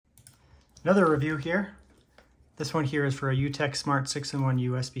Another review here. This one here is for a UtechSmart 6-in-1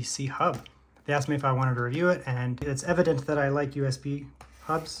 USB-C hub. They asked me if I wanted to review it, and it's evident that I like USB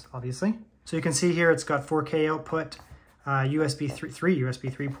hubs, obviously. So you can see here it's got 4K output, three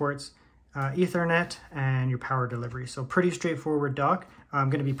USB 3 ports, Ethernet, and your power delivery. So pretty straightforward dock. Going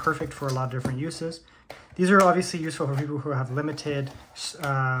to be perfect for a lot of different uses. These are obviously useful for people who have limited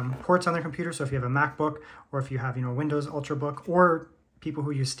ports on their computer. So if you have a MacBook, or if you have Windows Ultrabook, or people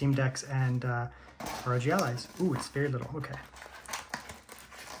who use Steam Decks and ROG Allies. Ooh, it's very little. Okay.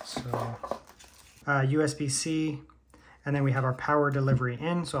 So USB-C, and then we have our power delivery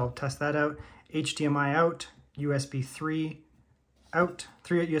in. So I'll test that out. HDMI out, USB 3 out,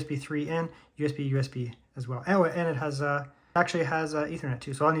 USB 3 in, USB as well. Oh, and it has actually has Ethernet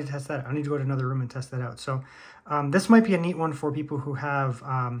too. So I'll need to test that out. I need to go to another room and test that out. So this might be a neat one for people who have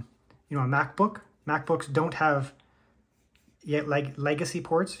a MacBook. MacBooks don't have yet like legacy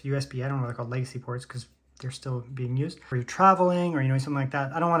ports, USB. I don't know what they're called, legacy ports, because they're still being used. Or you're traveling or something like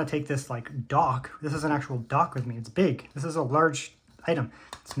that. I don't want to take this like dock. This is an actual dock with me. It's big. This is a large item.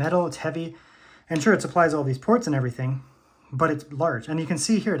 It's metal, it's heavy. And sure, it supplies all these ports and everything, but it's large. And you can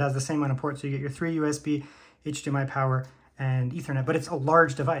see here it has the same amount of ports. So you get your 3 USB, HDMI power, and Ethernet, but it's a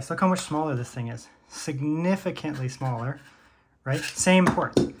large device. Look how much smaller this thing is. Significantly smaller, right? Same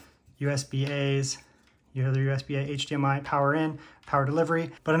ports. USB-A's, you have the USB-A, HDMI, power in, power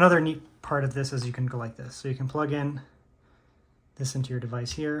delivery. But another neat part of this is you can go like this. So you can plug in this into your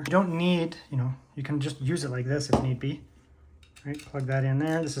device here. You don't need, you can just use it like this if need be. Right, plug that in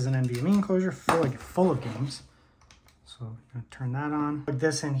there. This is an NVMe enclosure full of games. So I'm gonna turn that on. Plug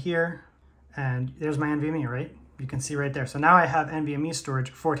this in here, and there's my NVMe, right? You can see right there. So now I have NVMe storage,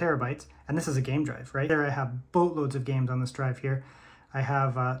 4 terabytes, and this is a game drive, right? There I have boatloads of games on this drive here. I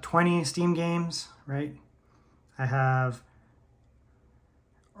have 20 Steam games, right? I have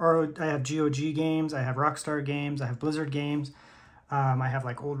GOG games, I have Rockstar games, I have Blizzard games. I have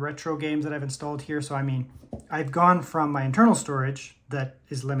like old retro games that I've installed here. So I mean, I've gone from my internal storage that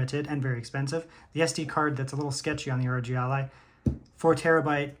is limited and very expensive. The SD card that's a little sketchy on the ROG Ally. 4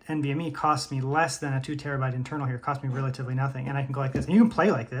 terabyte NVMe costs me less than a 2 terabyte internal here. It costs me relatively nothing. And I can go like this. And you can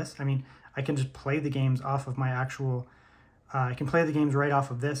play like this. I mean, I can just play the games off of my actual, I can play the games right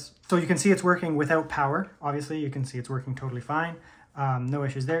off of this. So you can see it's working without power. Obviously, you can see it's working totally fine. No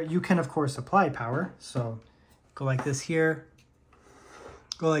issues there. You can, of course, supply power. So go like this here.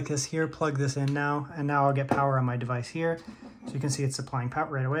 Go like this here, plug this in now, and now I'll get power on my device here. So you can see it's supplying power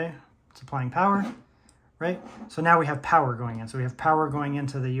right away. Supplying power, right? So now we have power going in. So we have power going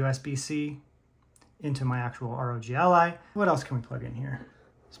into the USB-C, into my actual ROG Ally. What else can we plug in here?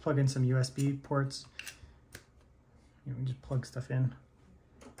 Let's plug in some USB ports. We can just plug stuff in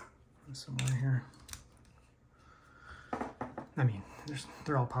somewhere here. I mean,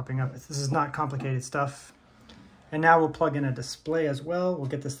 they're all popping up. This is not complicated stuff. And now we'll plug in a display as well. We'll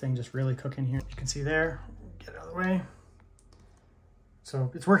get this thing just really cooking here. You can see there, get it out of the way. So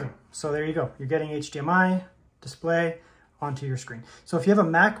it's working. So there you go. You're getting HDMI display onto your screen. So if you have a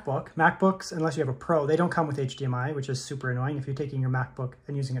MacBook, MacBooks, unless you have a Pro, they don't come with HDMI, which is super annoying. If you're taking your MacBook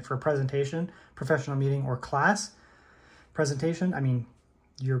and using it for a presentation, professional meeting, or class presentation, I mean,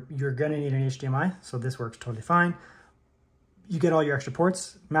 you're gonna need an HDMI, so this works totally fine. You get all your extra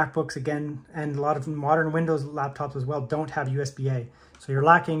ports. MacBooks, again, and a lot of modern Windows laptops as well, don't have USB-A. So you're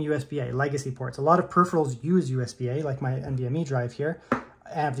lacking USB-A, legacy ports. A lot of peripherals use USB-A, like my NVMe drive here.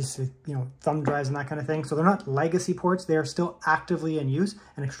 Obviously, thumb drives and that kind of thing. So they're not legacy ports. They are still actively in use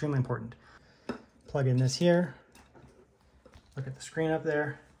and extremely important. Plug in this here. Look at the screen up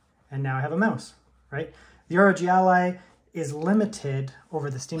there. And now I have a mouse, right? The ROG Ally is limited over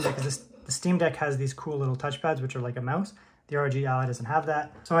the Steam Deck because the Steam Deck has these cool little touchpads, which are like a mouse. The ROG Ally doesn't have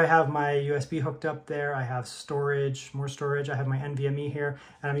that. So I have my USB hooked up there. I have storage, more storage. I have my NVMe here,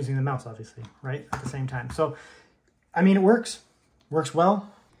 and I'm using the mouse, obviously, right, at the same time. So, I mean, it works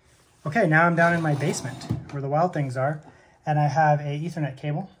well. Okay, now I'm down in my basement where the wild things are, and I have a Ethernet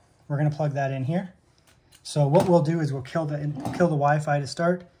cable. We're gonna plug that in here. So what we'll do is we'll kill the Wi-Fi to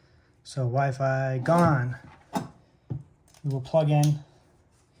start. So Wi-Fi gone. We will plug in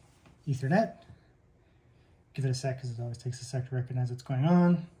Ethernet. Give it a sec because it always takes a sec to recognize what's going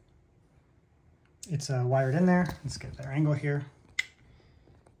on. It's wired in there. Let's get their angle here.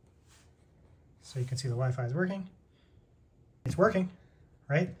 So you can see the Wi-Fi is working. It's working,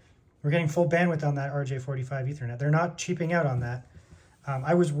 right? We're getting full bandwidth on that RJ45 Ethernet. They're not cheaping out on that.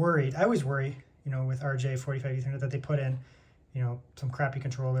 I always worry, with RJ45 Ethernet that they put in, some crappy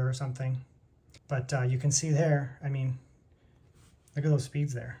controller or something. But you can see there, I mean, look at those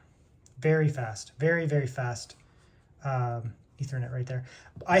speeds there. Very fast, very, very fast Ethernet right there.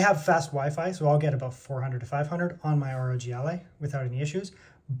 I have fast Wi-Fi, so I'll get about 400 to 500 on my ROG Ally without any issues,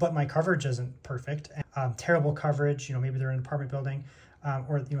 but my coverage isn't perfect. Terrible coverage, you know, maybe they're in an apartment building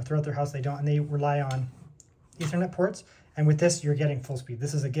or, you know, throughout their house they don't, and they rely on Ethernet ports. And with this, you're getting full speed.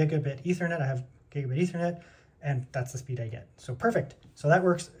 This is a gigabit Ethernet. I have gigabit Ethernet, and that's the speed I get. So perfect. So that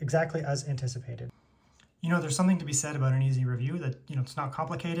works exactly as anticipated. You know, there's something to be said about an easy review that, you know, it's not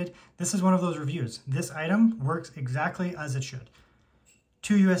complicated. This is one of those reviews. This item works exactly as it should.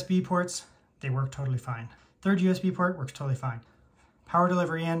 2 USB ports, they work totally fine. 3rd USB port works totally fine. Power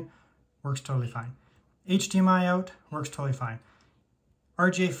delivery in, works totally fine. HDMI out, works totally fine.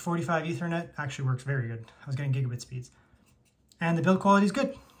 RJ45 Ethernet actually works very good. I was getting gigabit speeds. And the build quality is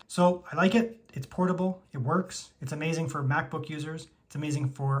good. So I like it. It's portable, it works. It's amazing for MacBook users. It's amazing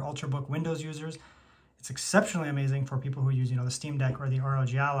for Ultrabook Windows users. It's exceptionally amazing for people who use, you know, the Steam Deck or the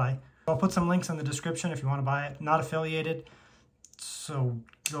ROG Ally. I'll put some links in the description if you want to buy it. Not affiliated, so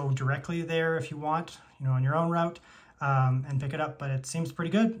go directly there if you want, you know, on your own route and pick it up. But it seems pretty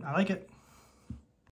good. I like it.